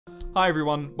Hi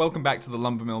everyone, welcome back to the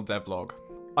Lumbermill devlog.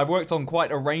 I've worked on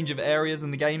quite a range of areas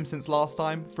in the game since last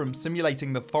time, from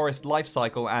simulating the forest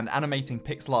lifecycle and animating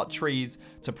pixel art trees,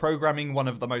 to programming one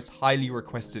of the most highly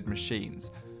requested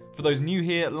machines. For those new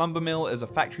here, Lumbermill is a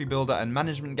factory builder and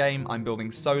management game I'm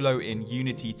building solo in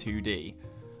Unity 2D.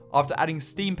 After adding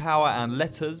steam power and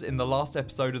letters in the last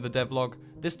episode of the devlog,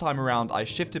 this time around I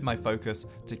shifted my focus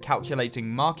to calculating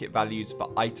market values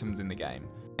for items in the game.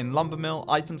 In Lumbermill,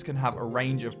 items can have a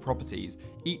range of properties,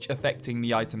 each affecting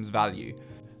the item's value.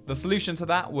 The solution to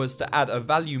that was to add a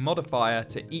value modifier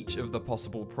to each of the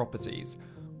possible properties.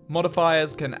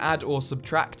 Modifiers can add or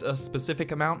subtract a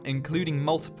specific amount, including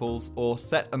multiples, or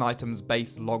set an item's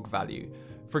base log value.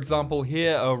 For example,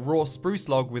 here a raw spruce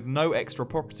log with no extra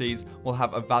properties will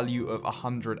have a value of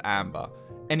 100 amber.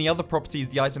 Any other properties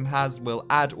the item has will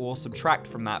add or subtract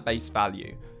from that base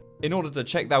value. In order to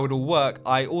check that would all work,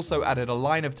 I also added a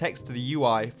line of text to the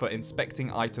UI for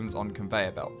inspecting items on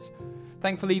conveyor belts.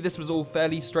 Thankfully, this was all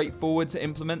fairly straightforward to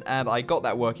implement, and I got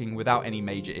that working without any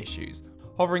major issues.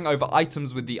 Hovering over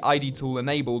items with the ID tool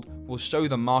enabled will show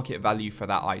the market value for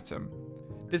that item.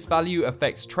 This value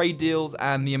affects trade deals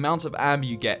and the amount of amber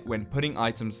you get when putting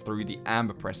items through the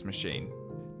amber press machine.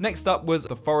 Next up was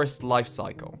the forest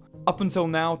lifecycle. Up until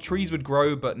now, trees would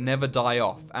grow but never die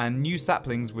off, and new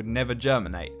saplings would never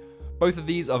germinate. Both of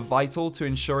these are vital to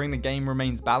ensuring the game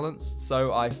remains balanced,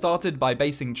 so I started by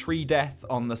basing tree death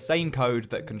on the same code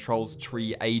that controls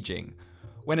tree aging.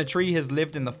 When a tree has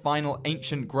lived in the final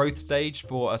ancient growth stage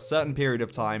for a certain period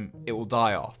of time, it will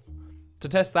die off. To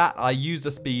test that, I used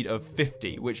a speed of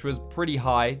 50, which was pretty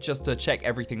high just to check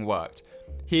everything worked.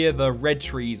 Here the red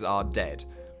trees are dead.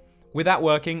 With that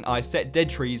working, I set dead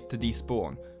trees to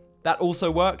despawn. That also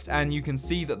worked, and you can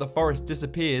see that the forest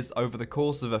disappears over the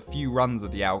course of a few runs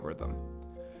of the algorithm.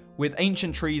 With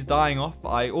ancient trees dying off,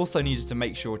 I also needed to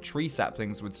make sure tree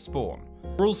saplings would spawn.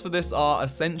 Rules for this are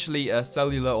essentially a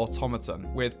cellular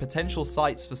automaton, with potential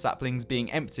sites for saplings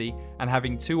being empty and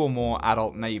having 2 or more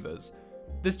adult neighbours.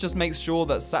 This just makes sure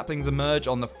that saplings emerge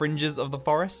on the fringes of the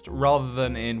forest rather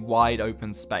than in wide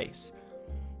open space.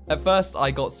 At first,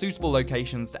 I got suitable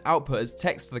locations to output as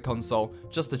text to the console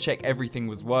just to check everything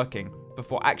was working,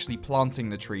 before actually planting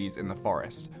the trees in the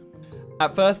forest.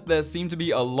 At first, there seemed to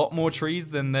be a lot more trees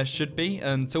than there should be,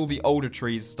 until the older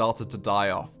trees started to die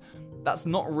off. That's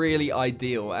not really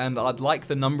ideal, and I'd like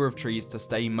the number of trees to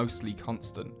stay mostly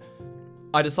constant.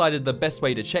 I decided the best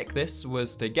way to check this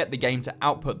was to get the game to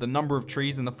output the number of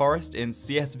trees in the forest in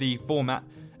CSV format,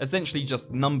 essentially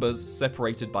just numbers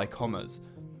separated by commas.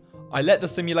 I let the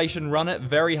simulation run at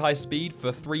very high speed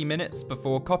for 3 minutes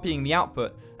before copying the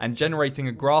output and generating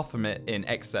a graph from it in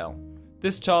Excel.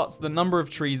 This charts the number of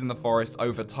trees in the forest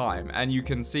over time, and you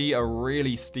can see a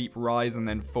really steep rise and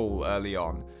then fall early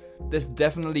on. This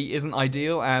definitely isn't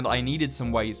ideal, and I needed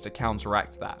some ways to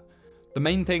counteract that. The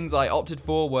main things I opted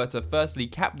for were to firstly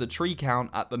cap the tree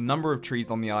count at the number of trees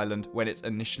on the island when it's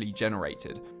initially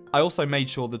generated. I also made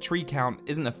sure the tree count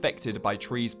isn't affected by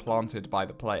trees planted by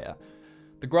the player.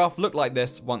 The graph looked like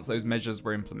this once those measures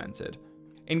were implemented.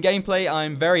 In gameplay,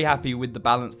 I'm very happy with the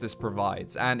balance this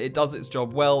provides, and it does its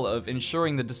job well of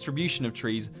ensuring the distribution of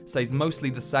trees stays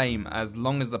mostly the same as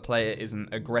long as the player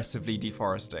isn't aggressively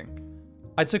deforesting.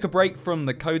 I took a break from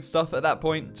the code stuff at that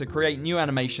point to create new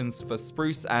animations for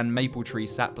spruce and maple tree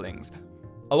saplings.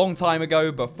 A long time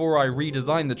ago, before I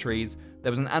redesigned the trees,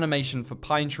 there was an animation for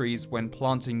pine trees when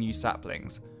planting new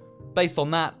saplings. Based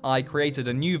on that, I created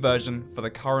a new version for the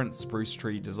current spruce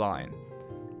tree design.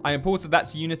 I imported that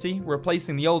to Unity,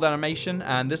 replacing the old animation,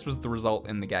 and this was the result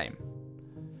in the game.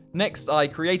 Next, I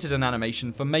created an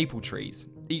animation for maple trees.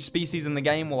 Each species in the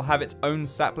game will have its own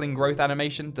sapling growth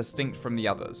animation distinct from the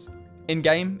others.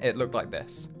 In-game, it looked like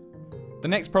this. The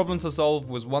next problem to solve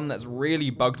was one that's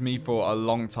really bugged me for a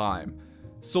long time.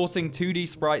 Sorting 2D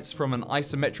sprites from an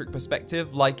isometric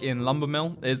perspective, like in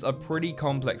Lumbermill, is a pretty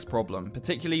complex problem,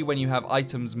 particularly when you have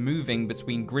items moving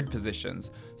between grid positions,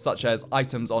 such as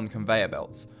items on conveyor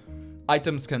belts.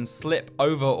 Items can slip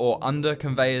over or under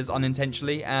conveyors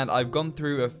unintentionally, and I've gone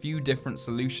through a few different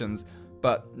solutions,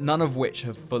 but none of which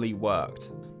have fully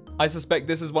worked. I suspect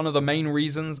this is one of the main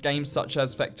reasons games such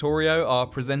as Factorio are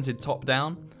presented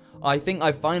top-down. I think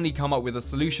I've finally come up with a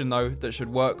solution though that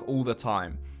should work all the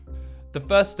time. The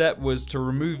first step was to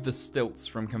remove the stilts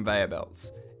from conveyor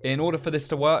belts. In order for this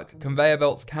to work, conveyor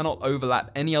belts cannot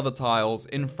overlap any other tiles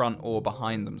in front or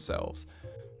behind themselves.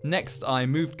 Next, I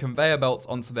moved conveyor belts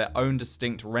onto their own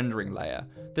distinct rendering layer.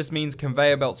 This means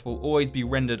conveyor belts will always be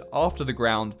rendered after the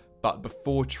ground, but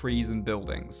before trees and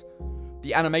buildings.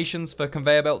 The animations for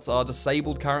conveyor belts are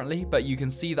disabled currently, but you can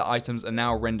see the items are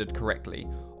now rendered correctly,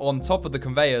 on top of the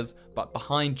conveyors, but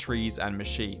behind trees and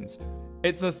machines.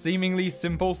 It's a seemingly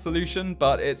simple solution,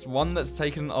 but it's one that's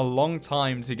taken a long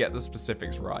time to get the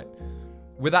specifics right.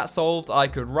 With that solved, I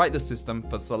could write the system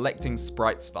for selecting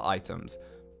sprites for items.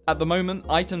 At the moment,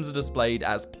 items are displayed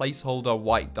as placeholder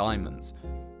white diamonds.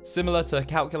 Similar to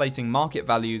calculating market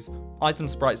values, item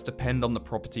sprites depend on the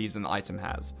properties an item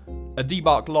has. A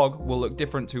debark log will look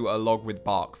different to a log with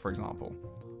bark, for example.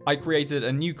 I created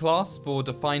a new class for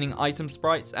defining item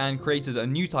sprites and created a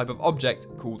new type of object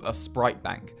called a sprite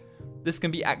bank. This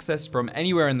can be accessed from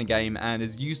anywhere in the game and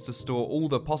is used to store all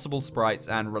the possible sprites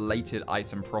and related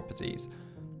item properties.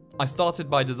 I started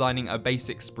by designing a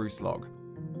basic spruce log.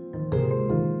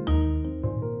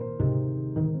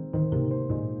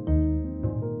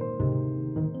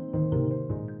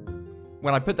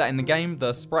 When I put that in the game,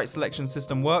 the sprite selection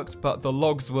system worked, but the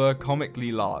logs were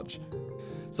comically large.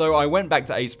 So I went back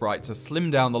to Asprite to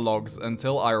slim down the logs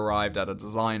until I arrived at a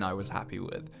design I was happy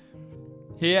with.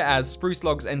 Here, as spruce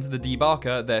logs enter the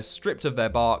debarker, they're stripped of their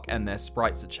bark and their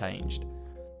sprites are changed.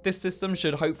 This system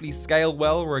should hopefully scale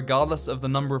well regardless of the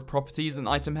number of properties an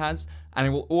item has, and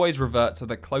it will always revert to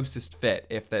the closest fit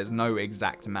if there's no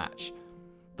exact match.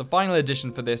 The final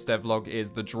addition for this devlog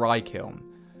is the dry kiln.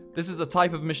 This is a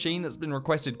type of machine that's been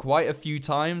requested quite a few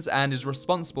times and is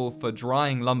responsible for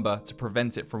drying lumber to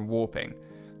prevent it from warping.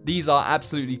 These are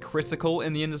absolutely critical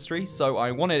in the industry, so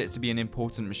I wanted it to be an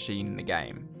important machine in the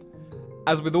game.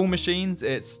 As with all machines,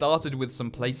 it started with some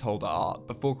placeholder art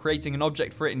before creating an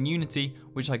object for it in Unity,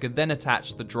 which I could then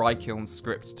attach the dry kiln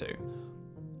script to.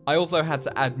 I also had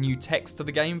to add new text to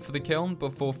the game for the kiln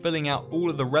before filling out all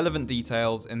of the relevant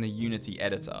details in the Unity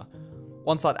editor.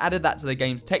 Once I'd added that to the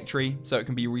game's tech tree so it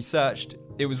can be researched,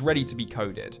 it was ready to be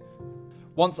coded.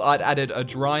 Once I'd added a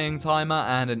drying timer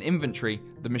and an inventory,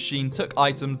 the machine took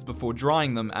items before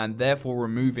drying them and therefore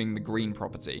removing the green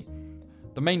property.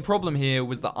 The main problem here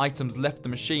was that items left the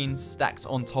machine stacked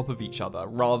on top of each other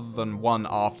rather than one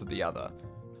after the other.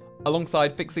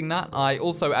 Alongside fixing that, I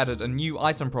also added a new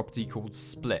item property called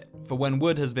split, for when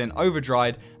wood has been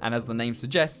over-dried and, as the name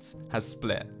suggests, has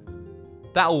split.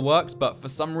 That all worked, but for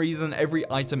some reason every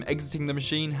item exiting the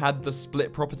machine had the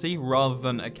split property rather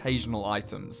than occasional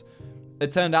items.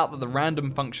 It turned out that the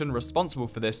random function responsible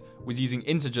for this was using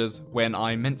integers when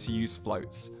I meant to use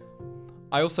floats.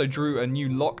 I also drew a new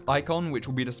lock icon which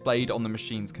will be displayed on the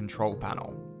machine's control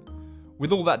panel.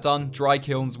 With all that done, dry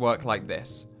kilns work like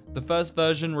this. The first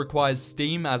version requires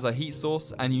steam as a heat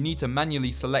source and you need to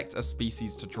manually select a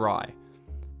species to dry.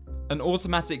 An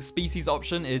automatic species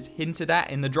option is hinted at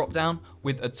in the dropdown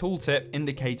with a tooltip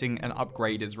indicating an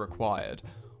upgrade is required.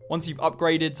 Once you've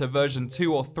upgraded to version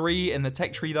 2 or 3 in the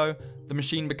tech tree though, the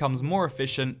machine becomes more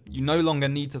efficient, you no longer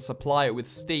need to supply it with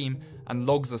steam, and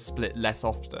logs are split less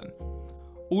often.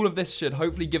 All of this should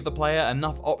hopefully give the player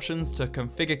enough options to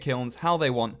configure kilns how they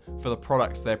want for the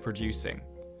products they're producing.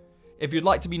 If you'd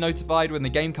like to be notified when the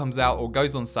game comes out or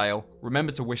goes on sale,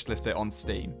 remember to wishlist it on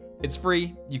Steam. It's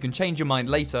free, you can change your mind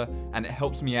later, and it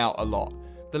helps me out a lot.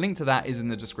 The link to that is in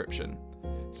the description.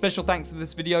 Special thanks for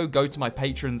this video go to my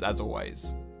patrons as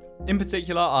always. In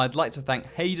particular, I'd like to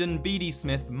thank Hayden, BD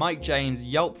Smith, Mike James,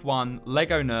 Yelp1,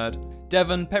 Lego Nerd,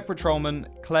 Devon, Petrollman,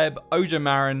 Kleb, Oja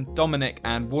Marin, Dominic,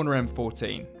 and Warner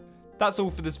M14. That's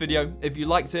all for this video. If you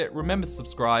liked it, remember to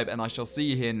subscribe, and I shall see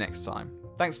you here next time.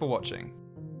 Thanks for watching.